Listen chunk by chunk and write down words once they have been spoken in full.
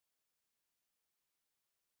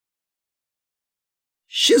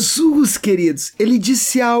Jesus, queridos, ele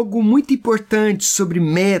disse algo muito importante sobre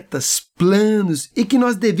metas, planos e que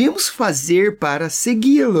nós devemos fazer para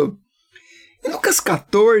segui-lo. Em Lucas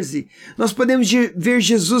 14, nós podemos ver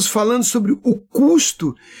Jesus falando sobre o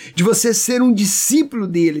custo de você ser um discípulo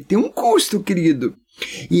dele. Tem um custo, querido.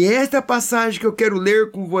 E esta é a passagem que eu quero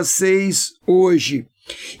ler com vocês hoje.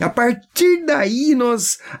 A partir daí,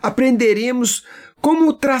 nós aprenderemos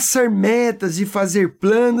como traçar metas e fazer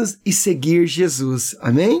planos e seguir Jesus.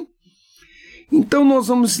 Amém? Então, nós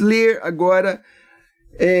vamos ler agora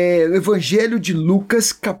o Evangelho de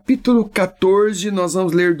Lucas, capítulo 14. Nós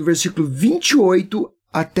vamos ler do versículo 28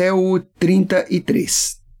 até o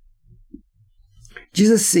 33.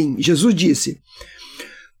 Diz assim, Jesus disse: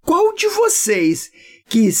 qual de vocês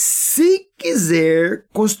que, se quiser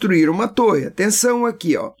construir uma torre, atenção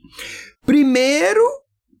aqui, primeiro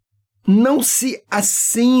não se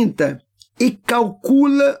assenta e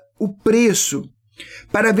calcula o preço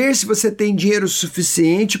para ver se você tem dinheiro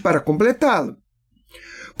suficiente para completá-lo.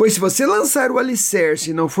 Pois se você lançar o alicerce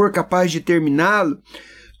e não for capaz de terminá-lo,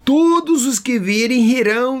 todos os que virem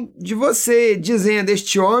rirão de você, dizendo: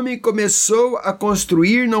 este homem começou a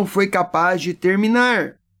construir, não foi capaz de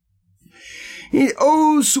terminar.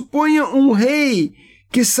 Ou suponha um rei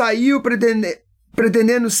que saiu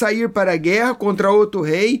pretendendo sair para a guerra contra outro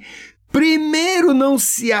rei, primeiro não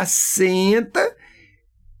se assenta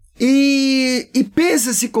e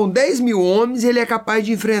pensa se com 10.000 homens ele é capaz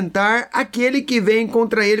de enfrentar aquele que vem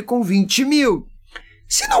contra ele com 20.000.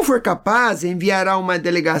 Se não for capaz, enviará uma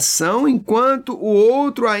delegação enquanto o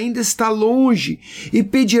outro ainda está longe e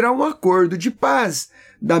pedirá um acordo de paz.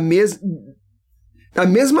 Da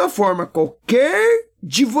mesma forma, qualquer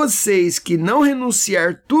de vocês que não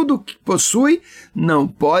renunciar tudo o que possui, não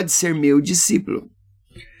pode ser meu discípulo.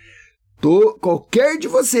 Qualquer de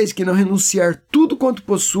vocês que não renunciar tudo quanto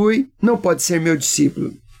possui, não pode ser meu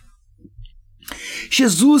discípulo.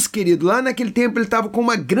 Jesus, querido, lá naquele tempo ele estava com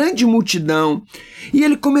uma grande multidão e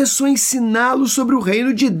ele começou a ensiná-lo sobre o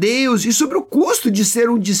reino de Deus e sobre o custo de ser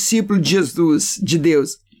um discípulo de Jesus, de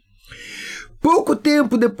Deus. Pouco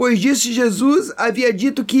tempo depois disso, Jesus havia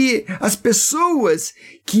dito que as pessoas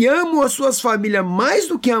que amam as suas famílias mais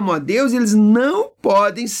do que amam a Deus, eles não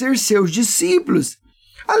podem ser seus discípulos.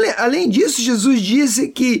 Além disso, Jesus disse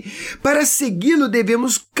que para segui-lo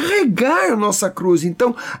devemos carregar a nossa cruz.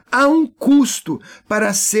 Então, há um custo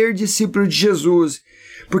para ser discípulo de Jesus,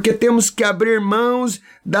 porque temos que abrir mãos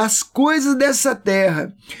das coisas dessa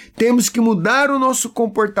terra, temos que mudar o nosso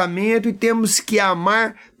comportamento e temos que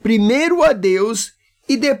amar primeiro a Deus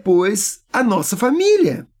e depois a nossa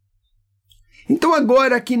família. Então,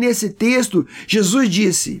 agora aqui nesse texto, Jesus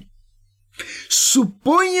disse: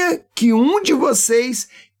 suponha que um de vocês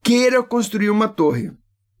queira construir uma torre.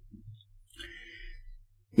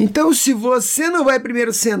 Então, se você não vai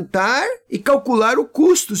primeiro sentar e calcular o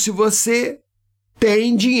custo, se você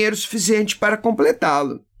tem dinheiro suficiente para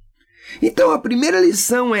completá-lo. Então, a primeira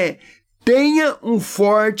lição é: tenha um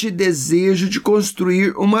forte desejo de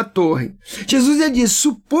construir uma torre. Jesus já disse: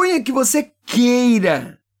 suponha que você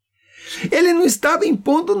queira. Ele não estava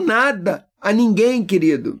impondo nada a ninguém,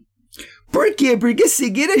 querido. Por quê? Porque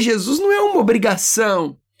seguir a Jesus não é uma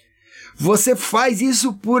obrigação. Você faz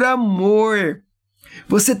isso por amor.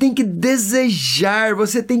 Você tem que desejar,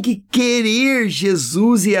 você tem que querer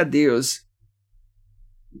Jesus e a Deus.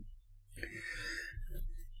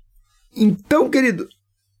 Então, querido,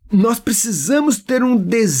 nós precisamos ter um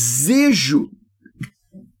desejo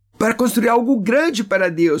para construir algo grande para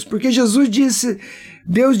Deus, porque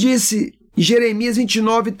Deus disse em Jeremias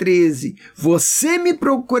 29:13, você me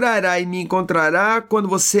procurará e me encontrará quando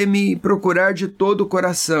você me procurar de todo o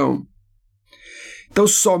coração. Então,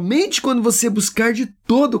 somente quando você buscar de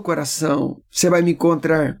todo o coração, você vai me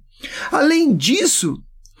encontrar. Além disso,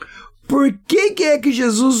 por que é que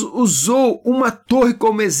Jesus usou uma torre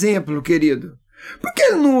como exemplo, querido? Por que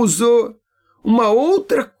ele não usou uma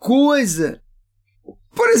outra coisa?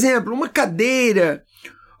 Por exemplo, uma cadeira,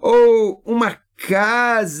 ou uma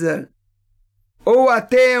casa, ou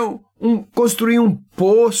até construir um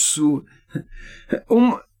poço,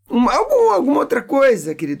 alguma outra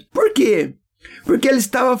coisa, querido. Por quê? Porque ele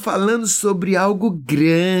estava falando sobre algo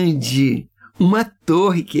grande, uma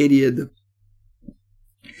torre, querido.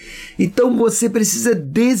 Então você precisa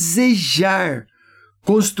desejar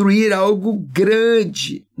construir algo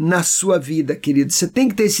grande na sua vida, querido. Você tem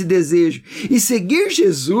que ter esse desejo. E seguir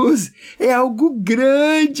Jesus é algo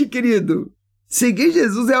grande, querido. Seguir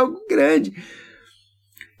Jesus é algo grande.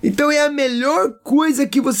 Então é a melhor coisa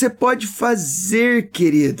que você pode fazer,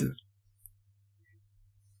 querido.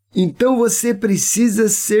 Então você precisa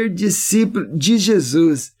ser discípulo de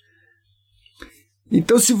Jesus.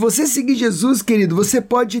 Então, se você seguir Jesus, querido, você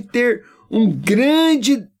pode ter um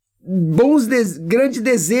grande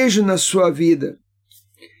desejo na sua vida.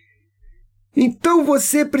 Então,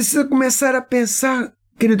 você precisa começar a pensar,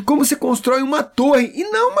 querido, como você constrói uma torre e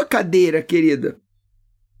não uma cadeira, querida.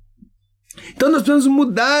 Então, nós precisamos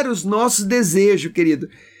mudar os nossos desejos, querido.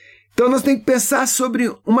 Então, nós temos que pensar sobre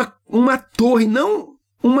uma torre, não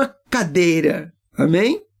uma cadeira.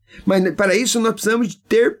 Amém? Mas, para isso, nós precisamos de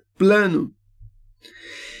ter plano.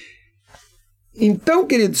 Então,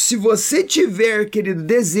 querido, se você tiver, querido,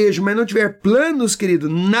 desejo, mas não tiver planos, querido,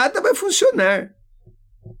 nada vai funcionar.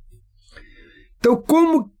 Então,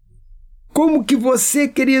 como que você,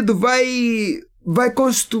 querido, vai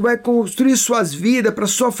construir suas vidas para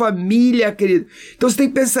sua família, querido? Então, você tem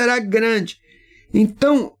que pensar grande.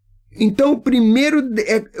 Então o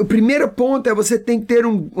primeiro ponto é você tem que ter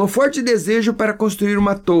um forte desejo para construir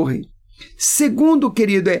uma torre. Segundo,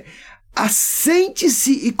 querido,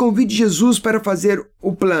 assente-se e convide Jesus para fazer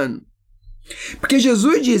o plano. Porque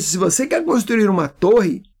Jesus disse, se você quer construir uma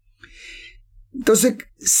torre, então você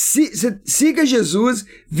siga Jesus,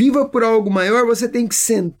 viva por algo maior, você tem que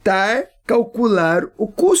sentar, calcular o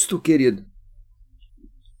custo, querido.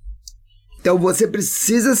 Então você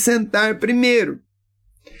precisa sentar primeiro.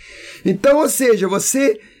 Então, ou seja,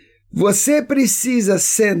 você precisa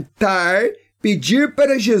sentar, pedir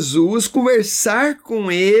para Jesus, conversar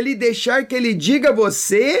com Ele, deixar que Ele diga a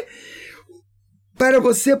você, para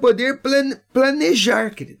você poder planejar,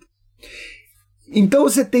 querido. Então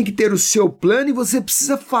você tem que ter o seu plano e você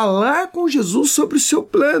precisa falar com Jesus sobre o seu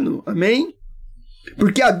plano, amém?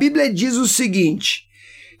 Porque a Bíblia diz o seguinte,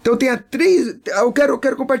 então eu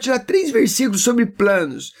quero compartilhar 3 versículos sobre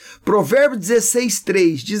planos. Provérbios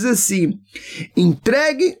 16:3 diz assim,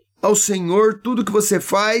 entregue ao Senhor tudo que você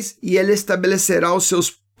faz e Ele estabelecerá os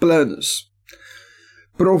seus planos.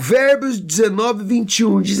 Provérbios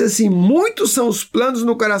 19:21 diz assim, muitos são os planos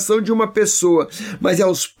no coração de uma pessoa, mas é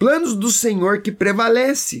os planos do Senhor que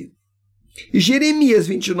prevalece. E Jeremias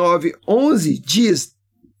 29:11 diz,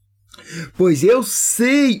 pois eu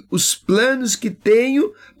sei os planos que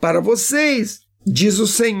tenho para vocês, diz o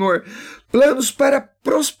Senhor, planos para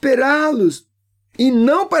prosperá-los e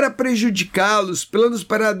não para prejudicá-los, planos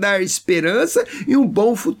para dar esperança e um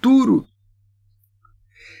bom futuro.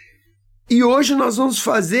 E hoje nós vamos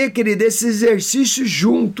fazer, querido, esse exercício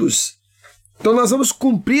juntos. Então nós vamos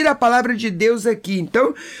cumprir a palavra de Deus aqui.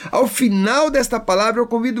 Então, ao final desta palavra, eu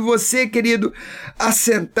convido você, querido, a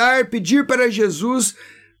sentar, pedir para Jesus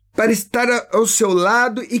para estar ao seu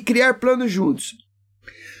lado e criar planos juntos.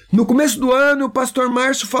 No começo do ano, o pastor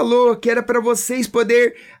Márcio falou que era para vocês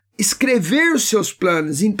poder escrever os seus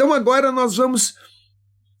planos. Então agora nós vamos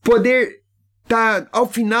poder ao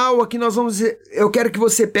final aqui eu quero que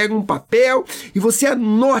você pegue um papel e você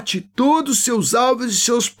anote todos os seus alvos e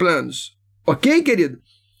seus planos. Ok, querido?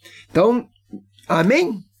 Então,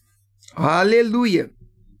 amém? Aleluia!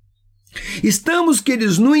 Estamos,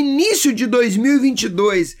 queridos, no início de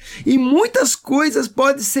 2022 e muitas coisas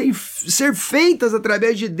podem ser feitas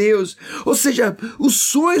através de Deus. Ou seja, os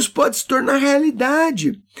sonhos podem se tornar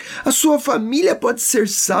realidade. A sua família pode ser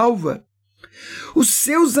salva. Os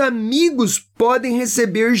seus amigos podem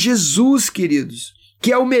receber Jesus, queridos,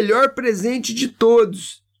 que é o melhor presente de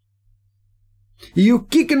todos. E o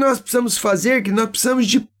que nós precisamos fazer? Que nós precisamos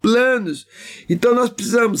de planos. Então nós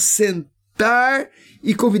precisamos sentar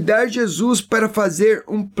e convidar Jesus para fazer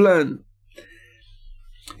um plano.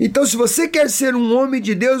 Então, se você quer ser um homem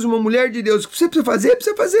de Deus, uma mulher de Deus, o que você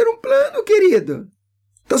precisa fazer um plano, querido.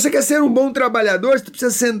 Então, você quer ser um bom trabalhador, você precisa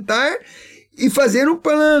sentar e fazer um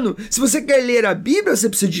plano. Se você quer ler a Bíblia, você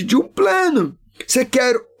precisa de um plano. Você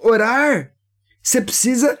quer orar, você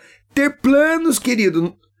precisa ter planos,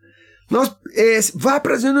 querido. Vá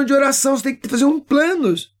para a reunião de oração, você tem que fazer um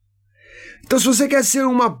plano. Então, se você quer ser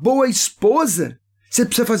uma boa esposa, você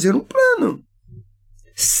precisa fazer um plano.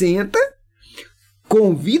 Senta,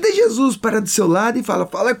 convida Jesus para do seu lado e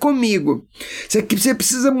fala comigo. Você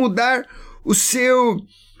precisa mudar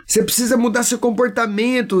você precisa mudar seu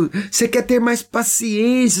comportamento, você quer ter mais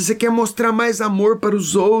paciência, você quer mostrar mais amor para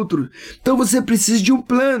os outros. Então você precisa de um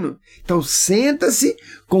plano. Então senta-se,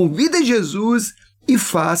 convida Jesus e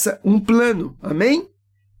faça um plano. Amém?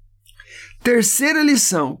 Terceira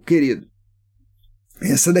lição, querido.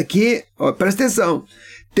 Essa daqui, presta atenção.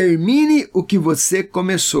 Termine o que você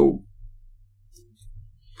começou.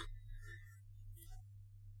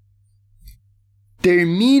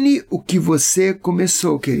 Termine o que você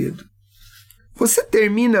começou, querido. Você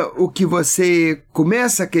termina o que você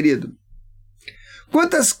começa, querido?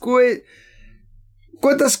 Quantas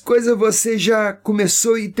coisas você já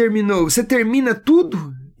começou e terminou? Você termina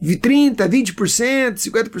tudo 30%, 20%,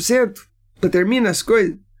 50%, termina as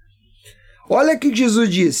coisas. Olha o que Jesus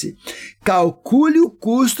disse: calcule o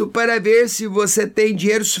custo para ver se você tem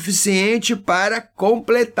dinheiro suficiente para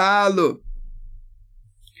completá-lo.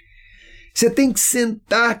 Você tem que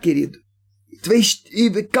sentar, querido,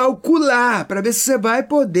 e calcular para ver se você vai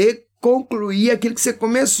poder concluir aquilo que você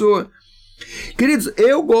começou. Queridos,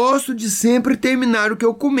 eu gosto de sempre terminar o que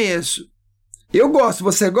eu começo. Eu gosto,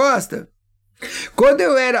 você gosta? Quando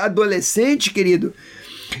eu era adolescente, querido,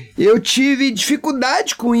 eu tive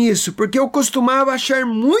dificuldade com isso, porque eu costumava achar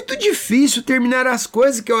muito difícil terminar as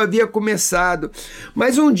coisas que eu havia começado.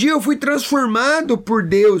 Mas um dia eu fui transformado por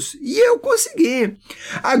Deus e eu consegui.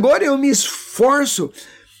 Agora eu me esforço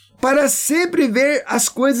para sempre ver as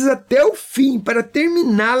coisas até o fim, para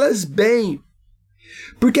terminá-las bem.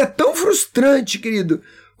 Porque é tão frustrante, querido,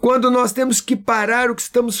 quando nós temos que parar o que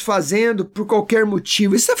estamos fazendo por qualquer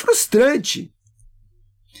motivo. Isso é frustrante.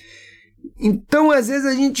 Então, às vezes,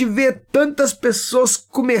 a gente vê tantas pessoas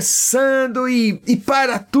começando e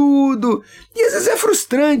para tudo. E às vezes é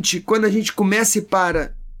frustrante quando a gente começa e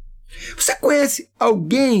para. Você conhece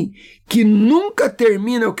alguém que nunca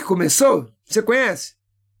termina o que começou? Você conhece?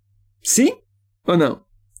 Sim ou não?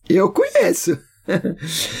 Eu conheço.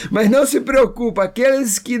 Mas não se preocupa,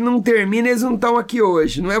 aqueles que não terminam, eles não estão aqui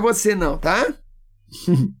hoje. Não é você não, tá?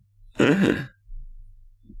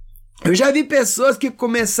 Eu já vi pessoas que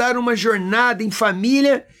começaram uma jornada em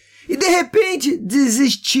família e de repente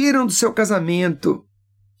desistiram do seu casamento.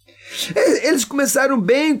 Eles começaram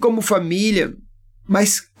bem como família,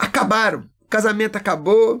 mas acabaram. O casamento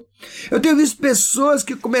acabou. Eu tenho visto pessoas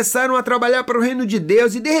que começaram a trabalhar para o reino de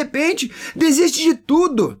Deus e de repente desistem de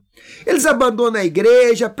tudo. Eles abandonam a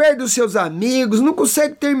igreja, perdem os seus amigos, não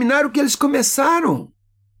conseguem terminar o que eles começaram.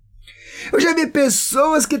 Eu já vi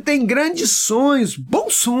pessoas que têm grandes sonhos,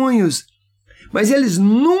 bons sonhos, mas eles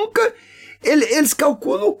nunca, eles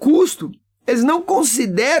calculam o custo. Eles não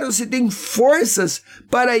consideram se têm forças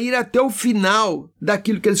para ir até o final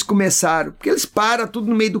daquilo que eles começaram, porque eles param tudo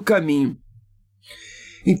no meio do caminho.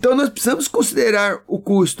 Então nós precisamos considerar o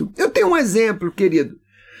custo. Eu tenho um exemplo, querido,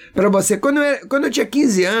 para você. Quando eu tinha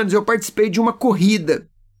 15 anos, eu participei de uma corrida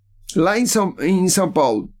lá em São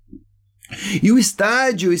Paulo. E o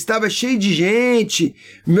estádio estava cheio de gente.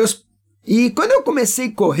 E quando eu comecei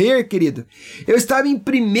a correr, querido, eu estava em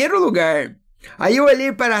primeiro lugar. Aí eu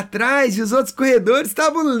olhei para trás e os outros corredores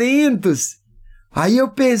estavam lentos. Aí eu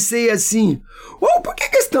pensei assim: por que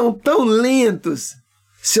eles estão tão lentos,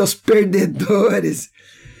 seus perdedores?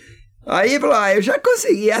 Aí ele falou: eu já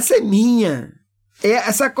consegui, essa é minha.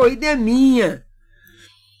 Essa corrida é minha.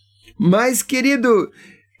 Mas, querido,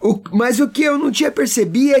 mas o que eu não tinha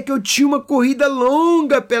percebido é que eu tinha uma corrida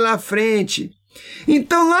longa pela frente.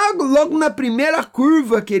 Então, logo na primeira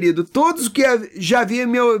curva, querido, todos que já haviam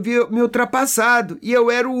me ultrapassado, e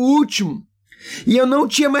eu era o último. E eu não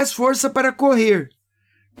tinha mais força para correr,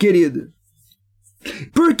 querido.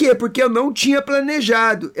 Por quê? Porque eu não tinha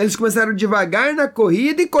planejado. Eles começaram devagar na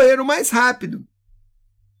corrida e correram mais rápido.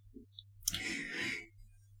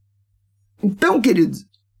 Então, queridos,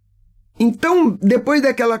 depois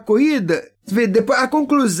daquela corrida, depois a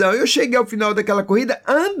conclusão, eu cheguei ao final daquela corrida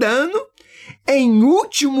andando em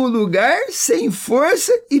último lugar, sem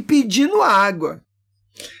força e pedindo água.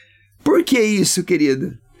 Por que isso,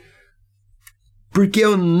 querido? Porque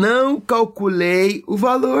eu não calculei o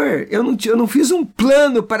valor. Eu não fiz um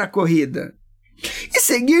plano para a corrida. E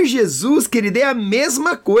seguir Jesus, querido, é a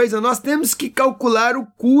mesma coisa. Nós temos que calcular o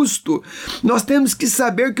custo. Nós temos que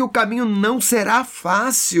saber que o caminho não será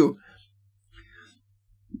fácil.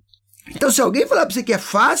 Então, se alguém falar para você que é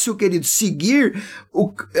fácil, querido, seguir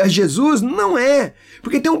a Jesus, não é.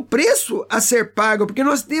 Porque tem um preço a ser pago. Porque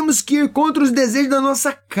nós temos que ir contra os desejos da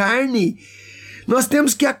nossa carne. Nós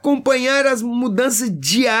temos que acompanhar as mudanças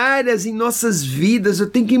diárias em nossas vidas. Eu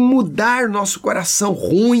tenho que mudar nosso coração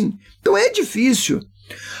ruim. Então é difícil.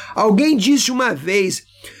 Alguém disse uma vez: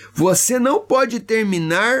 você não pode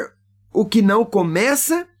terminar o que não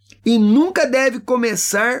começa e nunca deve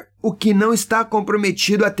começar o que não está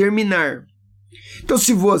comprometido a terminar. Então,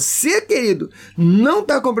 se você, querido, não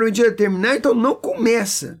está comprometido a terminar, então não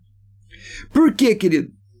começa. Por quê,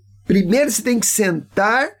 querido? Primeiro você tem que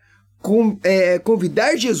sentar,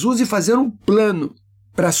 convidar Jesus e fazer um plano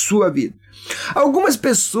para a sua vida. Algumas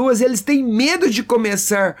pessoas, eles têm medo de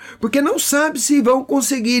começar, porque não sabem se vão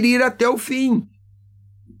conseguir ir até o fim.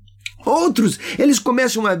 Outros, eles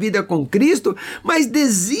começam uma vida com Cristo, mas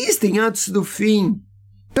desistem antes do fim.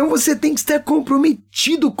 Então você tem que estar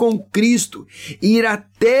comprometido com Cristo e ir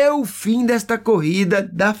até o fim desta corrida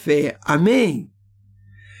da fé. Amém?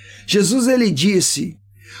 Jesus, ele disse: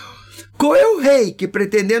 Qual é o rei que,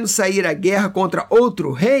 pretendendo sair à guerra contra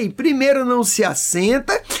outro rei, primeiro não se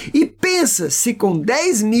assenta e pensa se com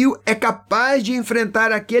 10.000 é capaz de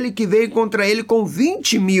enfrentar aquele que veio contra ele com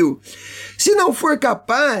 20.000? Se não for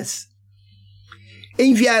capaz,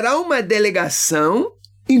 enviará uma delegação,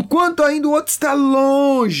 enquanto ainda o outro está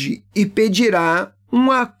longe, e pedirá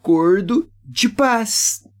um acordo de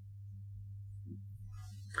paz.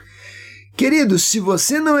 Querido, se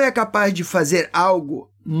você não é capaz de fazer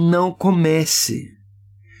algo, não comece.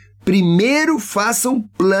 Primeiro faça um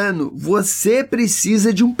plano. Você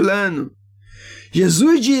precisa de um plano.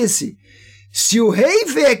 Jesus disse: se o rei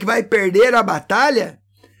vê que vai perder a batalha,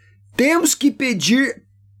 temos que pedir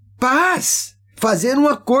paz, fazer um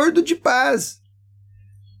acordo de paz.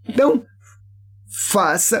 Então,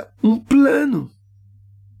 faça um plano.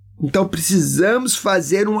 Então, precisamos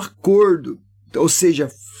fazer um acordo, ou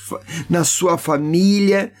seja, na sua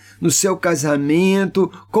família, no seu casamento,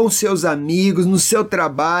 com seus amigos, no seu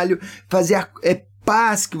trabalho, fazer a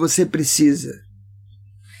paz que você precisa.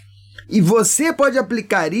 E você pode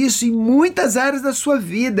aplicar isso em muitas áreas da sua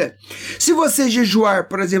vida. Se você jejuar,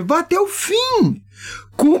 por exemplo, vá até o fim.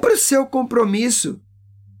 Cumpra o seu compromisso.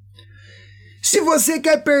 Se você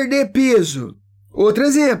quer perder peso, outro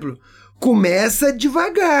exemplo, começa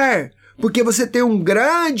devagar, porque você tem um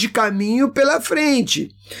grande caminho pela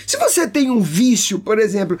frente. Se você tem um vício, por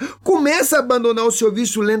exemplo, começa a abandonar o seu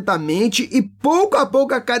vício lentamente e pouco a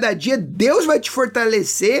pouco, a cada dia, Deus vai te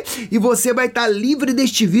fortalecer e você vai estar livre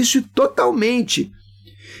deste vício totalmente.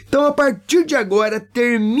 Então, a partir de agora,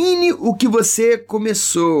 termine o que você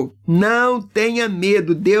começou. Não tenha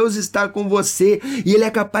medo, Deus está com você e Ele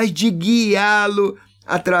é capaz de guiá-lo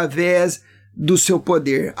através do seu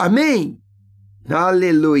poder. Amém?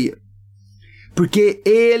 Aleluia! Porque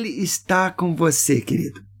Ele está com você,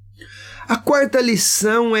 querido. A quarta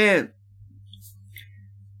lição é: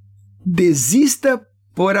 desista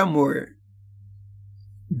por amor.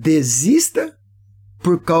 Desista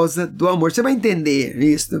por causa do amor. Você vai entender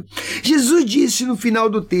isso. Jesus disse no final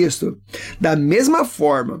do texto: da mesma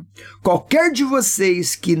forma, qualquer de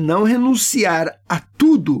vocês que não renunciar a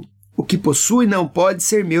tudo o que possui não pode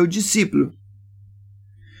ser meu discípulo.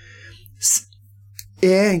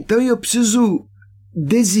 Então eu preciso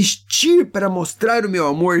desistir para mostrar o meu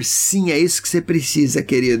amor? Sim, é isso que você precisa,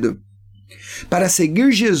 querido. Para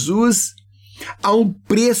seguir Jesus, há um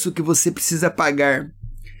preço que você precisa pagar.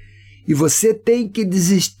 E você tem que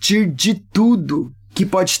desistir de tudo que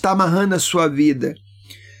pode estar amarrando a sua vida.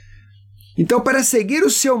 Então, para seguir o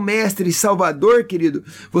seu mestre e salvador, querido,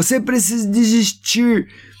 você precisa desistir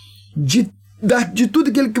de tudo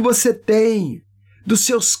aquilo que você tem, dos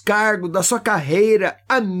seus cargos, da sua carreira,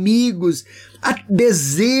 amigos,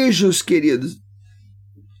 desejos, queridos.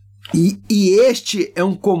 E este é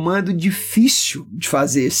um comando difícil de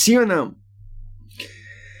fazer, sim ou não?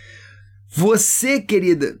 Você,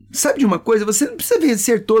 querida, sabe de uma coisa? Você não precisa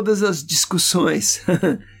vencer todas as discussões.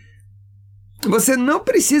 Você não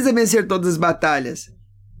precisa vencer todas as batalhas.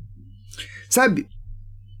 Sabe?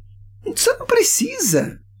 Você não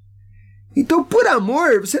precisa. Então, por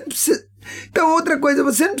amor, você não precisa... Então, outra coisa,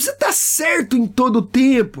 você não precisa estar certo em todo o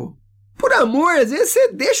tempo. Por amor, às vezes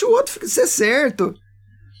você deixa o outro ser certo.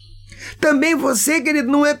 Também você,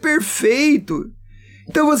 querido, não é perfeito.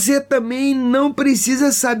 Então você também não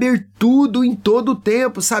precisa saber tudo em todo o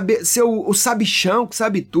tempo, saber ser o sabichão que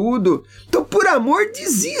sabe tudo. Então, por amor,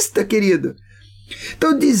 desista, querido.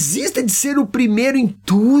 Então, desista de ser o primeiro em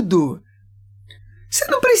tudo. Você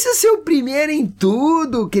não precisa ser o primeiro em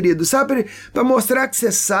tudo, querido, sabe? Para mostrar que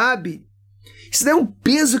você sabe. Isso é um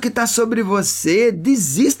peso que está sobre você.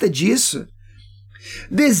 Desista disso.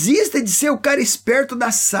 Desista de ser o cara esperto da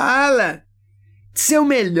sala, de ser o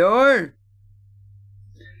melhor,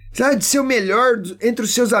 sabe? De ser o melhor entre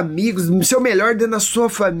os seus amigos, de ser o melhor dentro da sua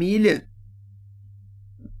família.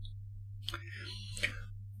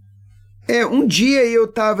 Um dia eu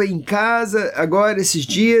estava em casa, agora esses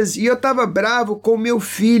dias, e eu estava bravo com o meu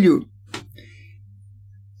filho.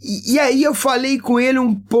 E aí eu falei com ele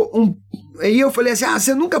aí eu falei assim: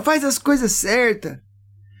 você nunca faz as coisas certas.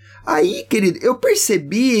 Aí, querido, eu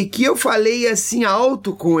percebi que eu falei assim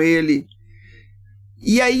alto com ele.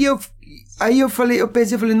 E aí eu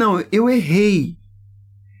pensei, não, eu errei.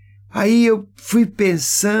 Aí eu fui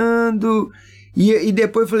pensando e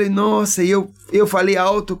depois falei, nossa, eu falei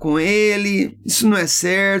alto com ele, isso não é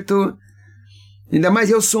certo. Ainda mais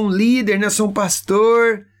eu sou um líder, né? Sou um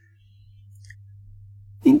pastor.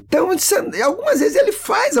 Então, algumas vezes ele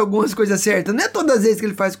faz algumas coisas certas, não é todas as vezes que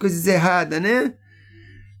ele faz coisas erradas, né?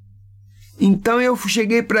 Então eu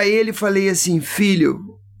cheguei para ele e falei assim: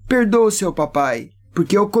 filho, perdoa o seu papai,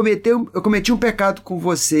 porque eu cometi um pecado com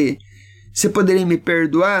você. Você poderia me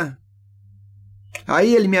perdoar?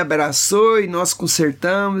 Aí ele me abraçou e nós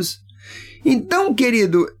consertamos. Então,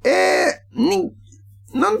 querido,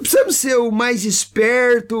 nós não precisamos ser o mais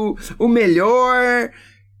esperto, o melhor.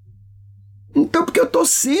 Então, porque eu estou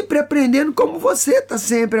sempre aprendendo como você está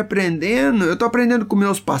sempre aprendendo. Eu estou aprendendo com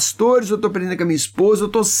meus pastores, eu estou aprendendo com a minha esposa, eu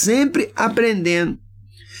estou sempre aprendendo.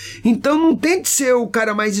 Então, não tente ser o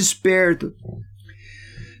cara mais esperto.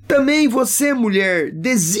 Também você, mulher,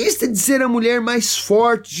 desista de ser a mulher mais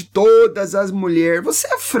forte de todas as mulheres. Você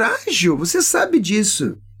é frágil, você sabe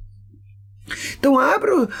disso. Então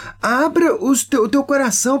abra o teu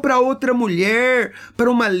coração para outra mulher,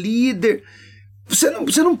 para uma líder. Você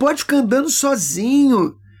não pode ficar andando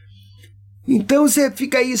sozinho. Então você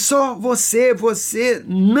fica aí só você.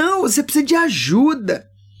 Não, você precisa de ajuda.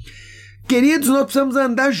 Queridos, nós precisamos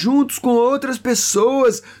andar juntos com outras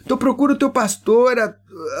pessoas. Então procura o teu pastor,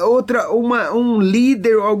 um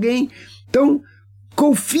líder, alguém. Então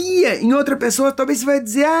confia em outra pessoa. Talvez você vai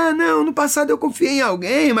dizer, não, no passado eu confiei em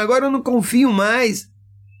alguém, mas agora eu não confio mais.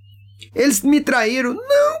 Eles me traíram.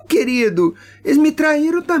 Não, querido, eles me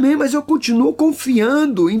traíram também, mas eu continuo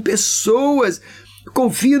confiando em pessoas.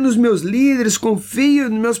 Confio nos meus líderes, confio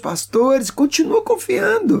nos meus pastores, continuo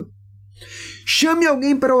confiando. Chame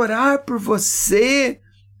alguém para orar por você.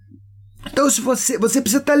 Então, se você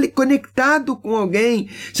precisa estar conectado com alguém,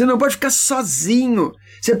 você não pode ficar sozinho.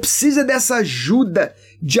 Você precisa dessa ajuda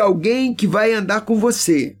de alguém que vai andar com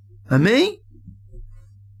você. Amém?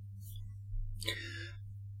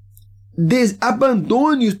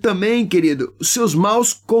 Abandone também, querido, os seus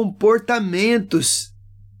maus comportamentos.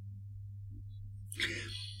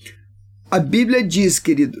 A Bíblia diz,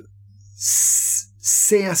 querido,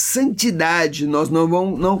 sem a santidade nós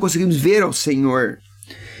não conseguimos ver ao Senhor.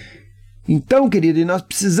 Então, querido, nós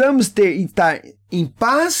precisamos estar em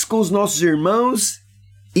paz com os nossos irmãos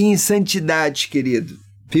e em santidade, querido,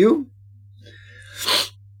 viu?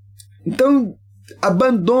 Então,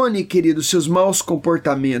 abandone, querido, os seus maus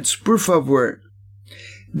comportamentos, por favor.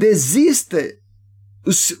 Desista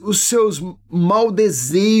os seus maus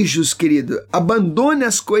desejos, querido. Abandone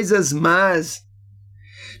as coisas más.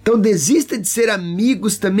 Então, desista de ser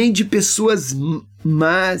amigos também de pessoas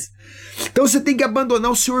más. Então, você tem que abandonar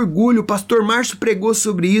o seu orgulho. O pastor Márcio pregou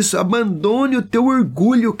sobre isso. Abandone o teu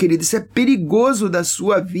orgulho, querido. Isso é perigoso da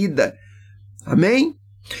sua vida. Amém?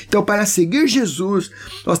 Então, para seguir Jesus,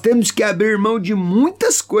 nós temos que abrir mão de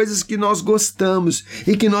muitas coisas que nós gostamos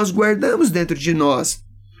e que nós guardamos dentro de nós,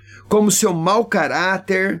 como seu mau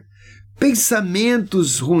caráter,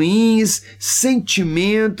 pensamentos ruins,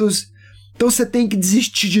 sentimentos. Então, você tem que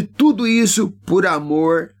desistir de tudo isso por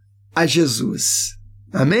amor a Jesus.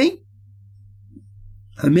 Amém?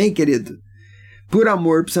 Amém, querido? Por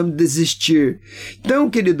amor, precisamos desistir. Então,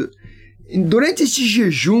 querido, durante este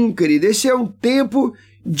jejum, querido, esse é um tempo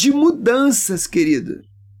de mudanças, querido.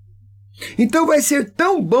 Então vai ser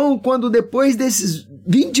tão bom quando depois desses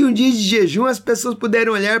 21 dias de jejum as pessoas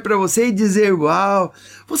puderem olhar para você e dizer, uau,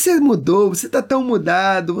 você mudou, você está tão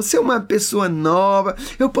mudado, você é uma pessoa nova,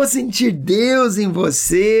 eu posso sentir Deus em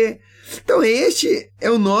você. Então este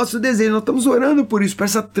é o nosso desejo, nós estamos orando por isso, para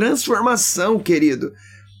essa transformação, querido,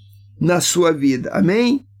 na sua vida,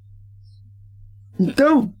 amém?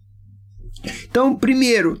 Então,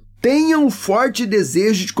 primeiro, tenha um forte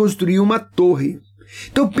desejo de construir uma torre.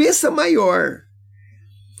 Então pensa maior.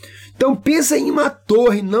 Então pensa em uma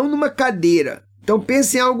torre, não numa cadeira. Então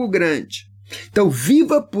pensa em algo grande. Então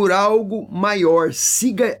viva por algo maior,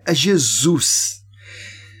 siga a Jesus.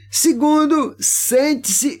 Segundo,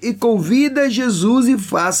 sente-se e convida Jesus e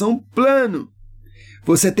faça um plano.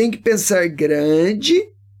 Você tem que pensar grande,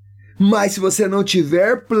 mas se você não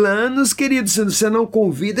tiver planos, querido, se você não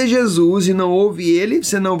convida Jesus e não ouve ele,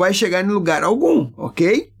 você não vai chegar em lugar algum,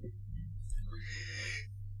 ok?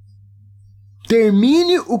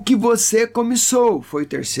 Termine o que você começou, foi o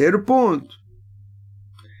terceiro ponto.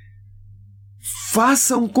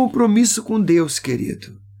 Faça um compromisso com Deus,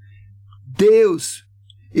 querido. Deus,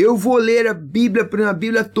 eu vou ler a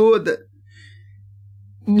Bíblia toda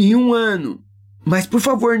em um ano, mas por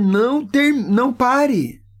favor, não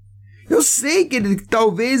pare. Eu sei, querido, que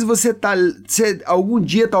talvez algum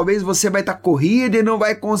dia talvez você vai estar corrido e não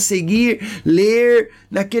vai conseguir ler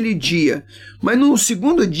naquele dia. Mas no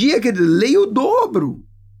segundo dia, querido, leia o dobro.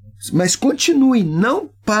 Mas continue,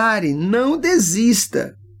 não pare, não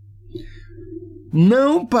desista.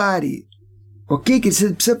 Não pare. Ok? Que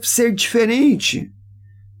você precisa ser diferente.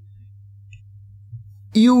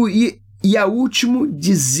 E a último,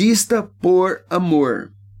 desista por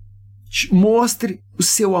amor. Mostre o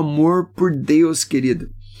seu amor por Deus, querido.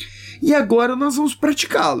 E agora nós vamos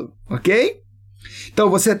praticá-lo, ok? Então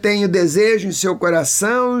você tem o desejo em seu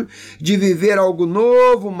coração de viver algo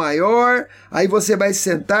novo, maior, aí você vai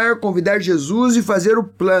sentar, convidar Jesus e fazer o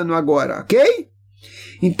plano agora, ok?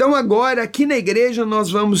 Então agora aqui na igreja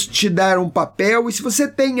nós vamos te dar um papel, e se você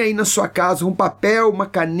tem aí na sua casa um papel, uma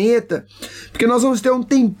caneta, porque nós vamos ter um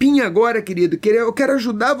tempinho agora, querido, eu quero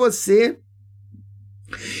ajudar você,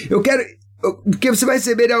 porque você vai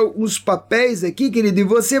receber alguns papéis aqui, querido, e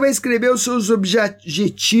você vai escrever os seus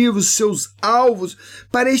objetivos, seus alvos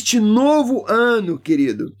para este novo ano,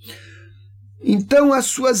 querido. Então, as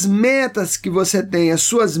suas metas que você tem, as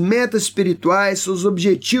suas metas espirituais, seus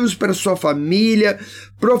objetivos para a sua família,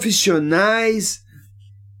 profissionais.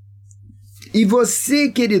 E você,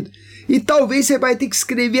 querido, e talvez você vai ter que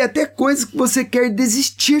escrever até coisas que você quer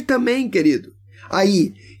desistir também, querido.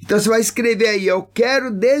 Aí, então você vai escrever aí, eu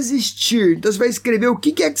quero desistir. Então você vai escrever o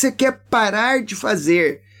que é que você quer parar de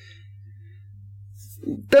fazer.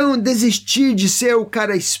 Então, desistir de ser o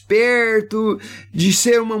cara esperto, de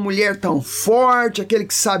ser uma mulher tão forte, aquele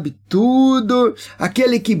que sabe tudo,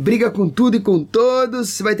 aquele que briga com tudo e com todos.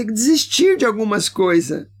 Você vai ter que desistir de algumas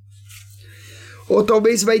coisas. Ou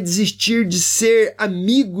talvez você vai desistir de ser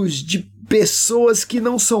amigos de pessoas que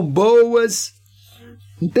não são boas.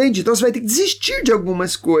 Entende? Então você vai ter que desistir de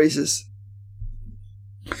algumas coisas.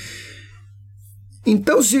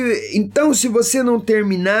 Então se você não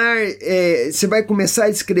terminar, você vai começar a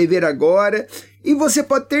escrever agora, e você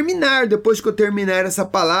pode terminar, depois que eu terminar essa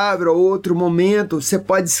palavra, ou outro momento, você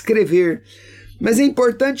pode escrever. Mas é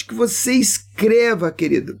importante que você escreva,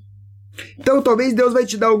 querido. Então talvez Deus vai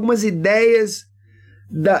te dar algumas ideias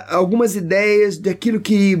daquilo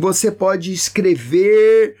que você pode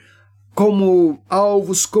escrever, como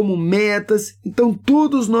alvos, como metas. Então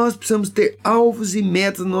todos nós precisamos ter alvos e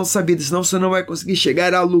metas na nossa vida, senão você não vai conseguir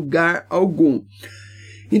chegar a lugar algum.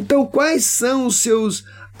 Então quais são os seus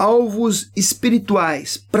alvos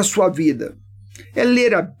espirituais para a sua vida? É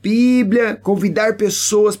ler a Bíblia, convidar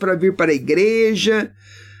pessoas para vir para a igreja,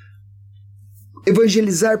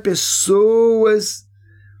 evangelizar pessoas,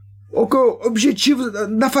 objetivos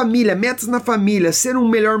da família, metas na família, ser um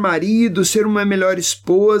melhor marido, ser uma melhor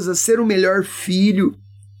esposa, ser um melhor filho,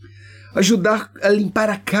 ajudar a limpar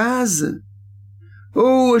a casa,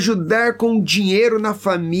 ou ajudar com dinheiro na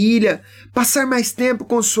família, passar mais tempo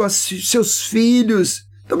com seus filhos.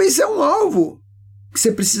 Talvez isso é um alvo que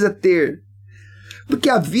você precisa ter. Porque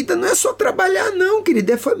a vida não é só trabalhar não,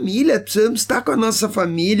 querido, é família, precisamos estar com a nossa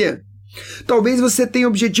família. Talvez você tenha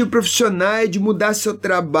objetivo profissional de mudar seu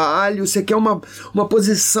trabalho, você quer uma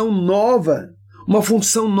posição nova, uma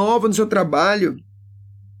função nova no seu trabalho.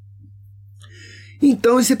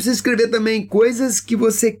 Então você precisa escrever também coisas que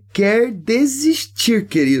você quer desistir,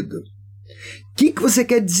 querido. O que você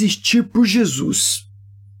quer desistir por Jesus?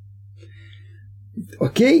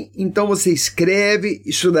 Ok? Então você escreve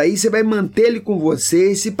isso daí, você vai manter ele com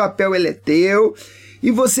você, esse papel ele é teu. E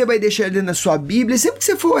você vai deixar ele na sua Bíblia, e sempre que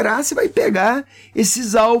você for orar, você vai pegar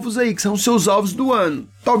esses alvos aí, que são os seus alvos do ano.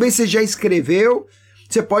 Talvez você já escreveu,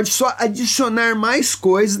 você pode só adicionar mais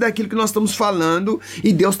coisas daquilo que nós estamos falando,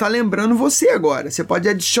 e Deus está lembrando você agora. Você pode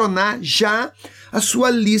adicionar já a sua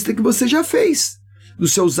lista que você já fez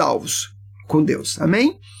dos seus alvos com Deus.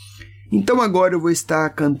 Amém? Então agora eu vou estar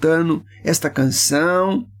cantando esta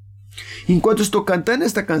canção. Enquanto eu estou cantando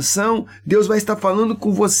esta canção, Deus vai estar falando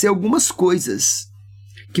com você algumas coisas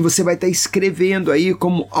que você vai estar escrevendo aí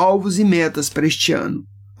como alvos e metas para este ano.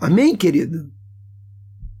 Amém, querido?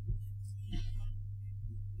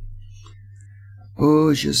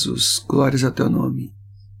 Oh, Jesus, glórias ao teu nome.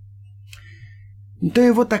 Então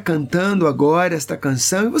eu vou estar cantando agora esta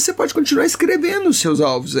canção, e você pode continuar escrevendo os seus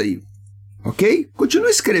alvos aí, ok? Continua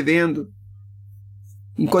escrevendo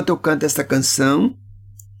enquanto eu canto esta canção.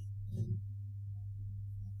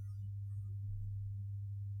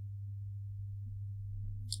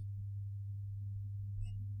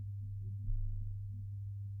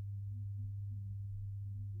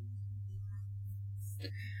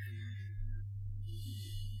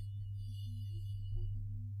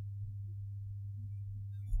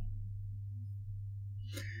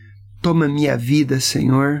 Toma minha vida,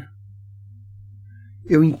 Senhor.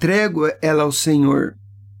 Eu entrego ela ao Senhor.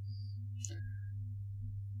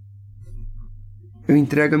 Eu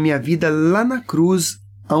entrego a minha vida lá na cruz,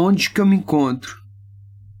 aonde que eu me encontro.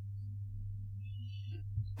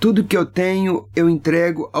 Tudo que eu tenho, eu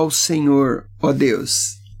entrego ao Senhor, ó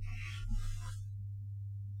Deus.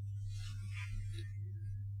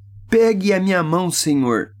 Pegue a minha mão,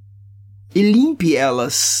 Senhor, e limpe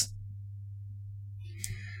elas.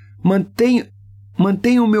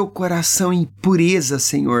 Mantenha o meu coração em pureza,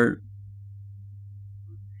 Senhor,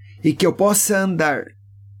 e que eu possa andar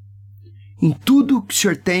em tudo que o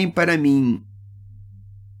Senhor tem para mim.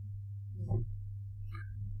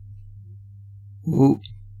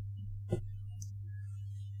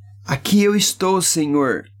 Aqui eu estou,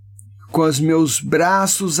 Senhor, com os meus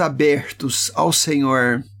braços abertos ao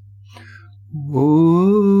Senhor.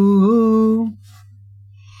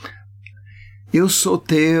 Eu sou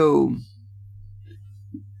teu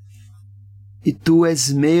e tu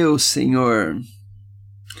és meu, Senhor.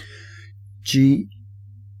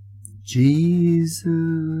 Jesus.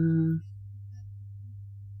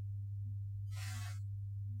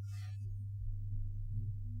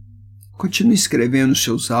 Continue escrevendo os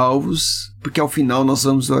seus alvos, porque ao final nós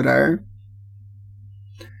vamos orar.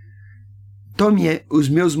 Tome os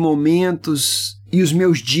meus momentos e os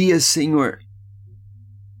meus dias, Senhor.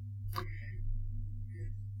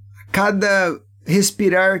 Cada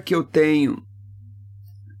respirar que eu tenho,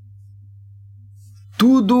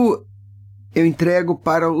 tudo eu entrego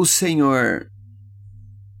para o Senhor.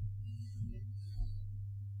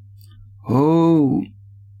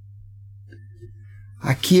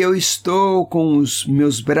 Aqui eu estou com os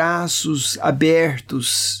meus braços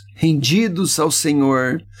abertos, rendidos ao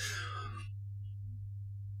Senhor.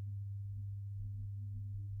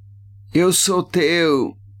 Eu sou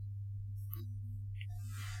teu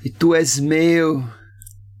e tu és meu.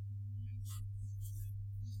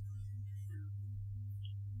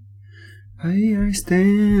 I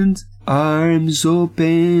stand, arms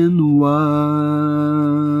open wide.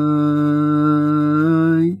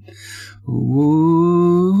 Oh,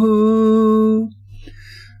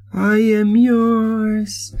 I am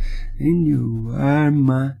yours and you are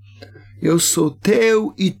mine. Eu sou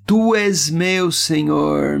teu e tu és meu,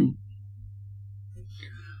 Senhor.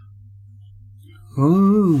 Oh,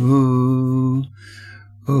 oh,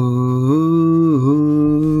 oh,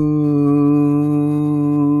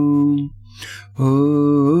 oh, oh,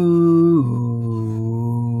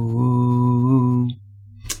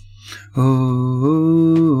 oh.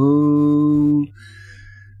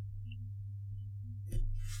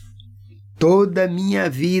 Toda minha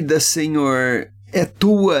vida, Senhor, é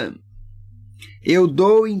tua. Eu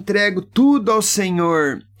dou e entrego tudo ao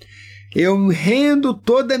Senhor. Eu rendo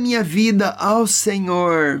toda a minha vida ao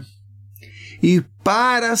Senhor. E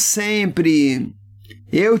para sempre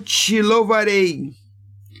eu te louvarei.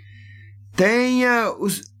 Tenha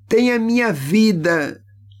minha vida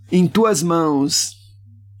em tuas mãos.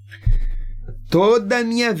 Toda a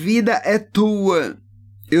minha vida é tua.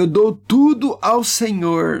 Eu dou tudo ao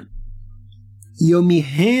Senhor. E eu me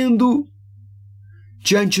rendo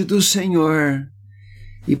diante do Senhor.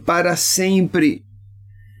 E para sempre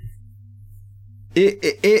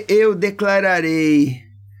eu declararei: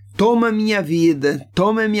 toma minha vida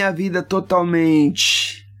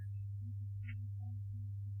totalmente.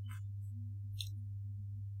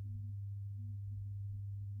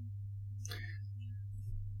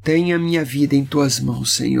 Tenha minha vida em tuas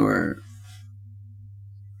mãos, Senhor.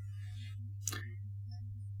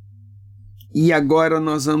 E agora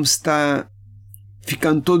nós vamos estar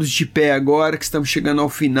ficando todos de pé agora, que estamos chegando ao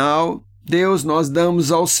final. Deus, nós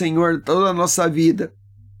damos ao Senhor toda a nossa vida.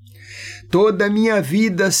 Toda a minha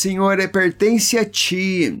vida, Senhor, pertence a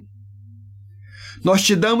Ti. Nós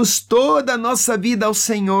te damos toda a nossa vida ao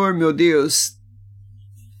Senhor, meu Deus.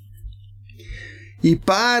 E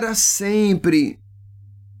para sempre,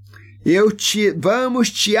 vamos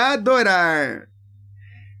te adorar.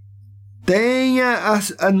 Tenha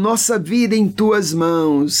a nossa vida em Tuas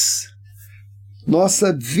mãos.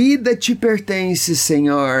 Nossa vida te pertence,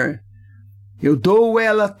 Senhor. Eu dou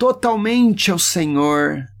ela totalmente ao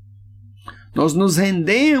Senhor. Nós nos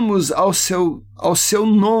rendemos ao seu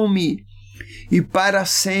nome e para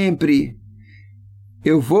sempre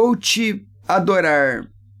eu vou te adorar.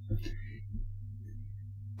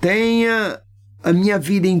 Tenha a minha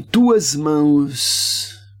vida em tuas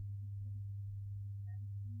mãos.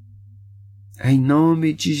 Em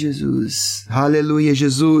nome de Jesus. Aleluia,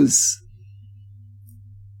 Jesus.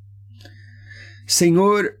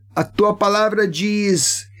 Senhor, a tua palavra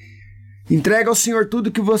diz: entrega ao Senhor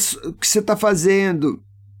tudo que você está fazendo,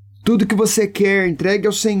 tudo que você quer, entregue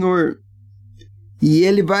ao Senhor. E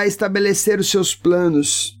Ele vai estabelecer os seus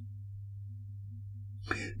planos.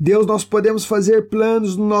 Deus, nós podemos fazer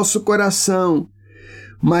planos no nosso coração,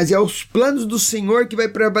 mas é os planos do Senhor que vai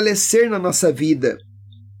prevalecer na nossa vida.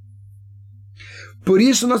 Por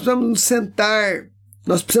isso nós precisamos nos sentar,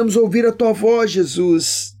 nós precisamos ouvir a tua voz,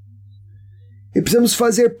 Jesus. E precisamos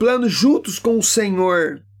fazer planos juntos com o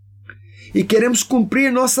Senhor. E queremos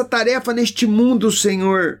cumprir nossa tarefa neste mundo,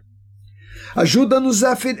 Senhor. Ajuda-nos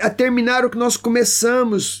a terminar o que nós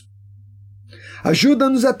começamos.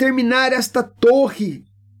 Ajuda-nos a terminar esta torre.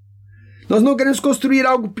 Nós não queremos construir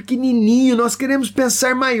algo pequenininho, nós queremos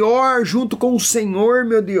pensar maior junto com o Senhor,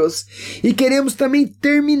 meu Deus. E queremos também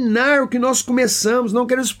terminar o que nós começamos, não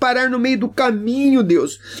queremos parar no meio do caminho,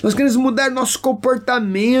 Deus. Nós queremos mudar nosso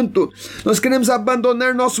comportamento, nós queremos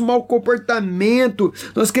abandonar nosso mau comportamento,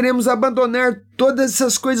 nós queremos abandonar todas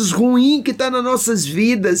essas coisas ruins que estão nas nossas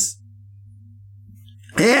vidas.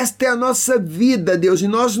 Esta é a nossa vida, Deus, e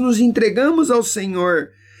nós nos entregamos ao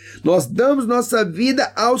Senhor. Nós damos nossa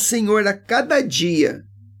vida ao Senhor a cada dia.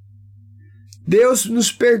 Deus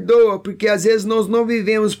nos perdoa, porque às vezes nós não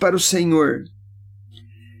vivemos para o Senhor.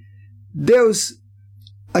 Deus,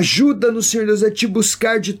 ajuda-nos, Senhor Deus, a te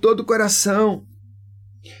buscar de todo o coração.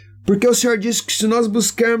 Porque o Senhor disse que se nós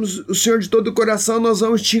buscarmos o Senhor de todo o coração, nós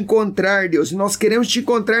vamos te encontrar, Deus. E nós queremos te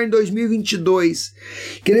encontrar em 2022.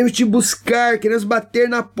 Queremos te buscar, queremos bater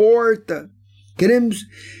na porta.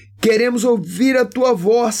 Queremos ouvir a tua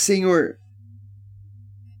voz, Senhor.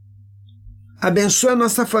 Abençoa a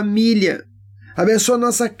nossa família. Abençoa a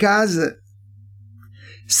nossa casa.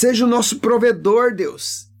 Seja o nosso provedor,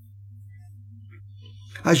 Deus.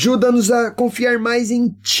 Ajuda-nos a confiar mais em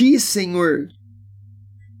ti, Senhor.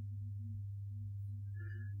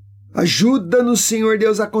 Ajuda-nos, Senhor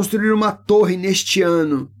Deus, a construir uma torre neste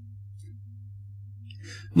ano.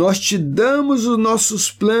 Nós te damos os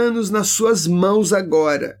nossos planos nas suas mãos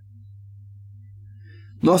agora.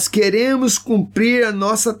 Nós queremos cumprir a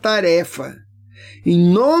nossa tarefa.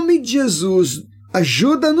 Em nome de Jesus,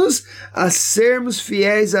 ajuda-nos a sermos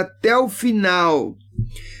fiéis até o final.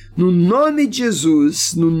 No nome de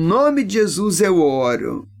Jesus eu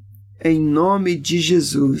oro. Em nome de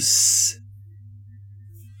Jesus.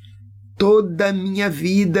 Toda a minha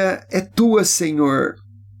vida é tua, Senhor.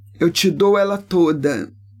 Eu te dou ela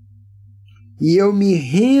toda. E eu me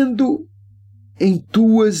rendo em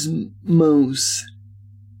tuas mãos.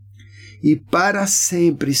 E para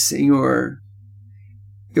sempre, Senhor,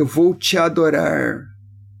 eu vou te adorar.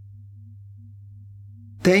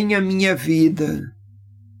 Tenha a minha vida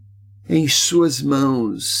em suas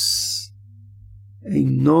mãos. Em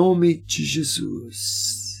nome de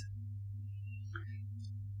Jesus.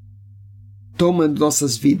 Toma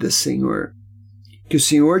nossas vidas, Senhor. Que o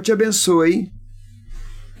Senhor te abençoe,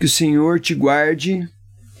 que o Senhor te guarde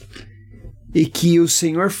e que o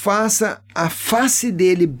Senhor faça a face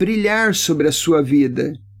dele brilhar sobre a sua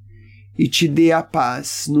vida e te dê a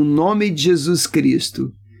paz, no nome de Jesus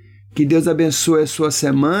Cristo. Que Deus abençoe a sua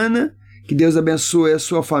semana, que Deus abençoe a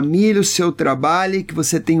sua família, o seu trabalho e que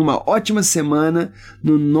você tenha uma ótima semana,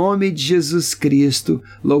 no nome de Jesus Cristo.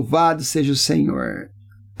 Louvado seja o Senhor.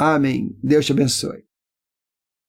 Amém. Deus te abençoe.